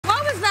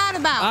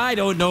about? I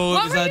don't know.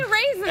 What were you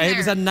raising there? It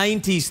was a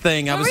 90s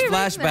thing. I was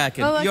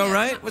flashbacking. Oh, you all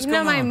right? What's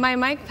going on? My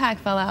mic pack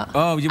fell out.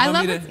 Oh, you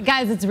want me to?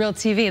 Guys, it's real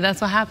TV.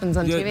 That's what happens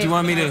on TV. Do you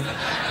want me to?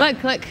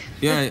 Look.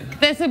 Yeah.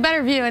 There's a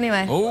better view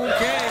anyway.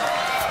 Okay.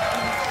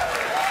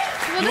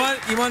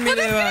 You want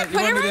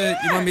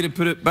me to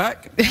put it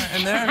back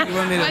in there? You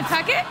want me to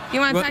tuck it? You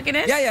want to tuck it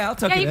in? Yeah, I'll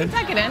tuck it in. Yeah, you can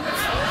tuck it in.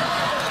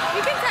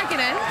 You can tuck it in.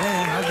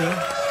 Yeah, I'll do it.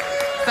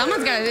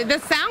 Someone's got to. The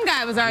sound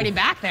guy was already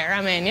back there.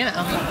 I mean, you know.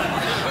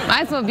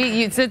 Might as well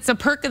be. It's a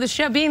perk of the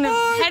show, being the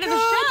head of the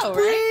show,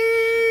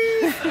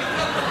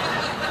 right?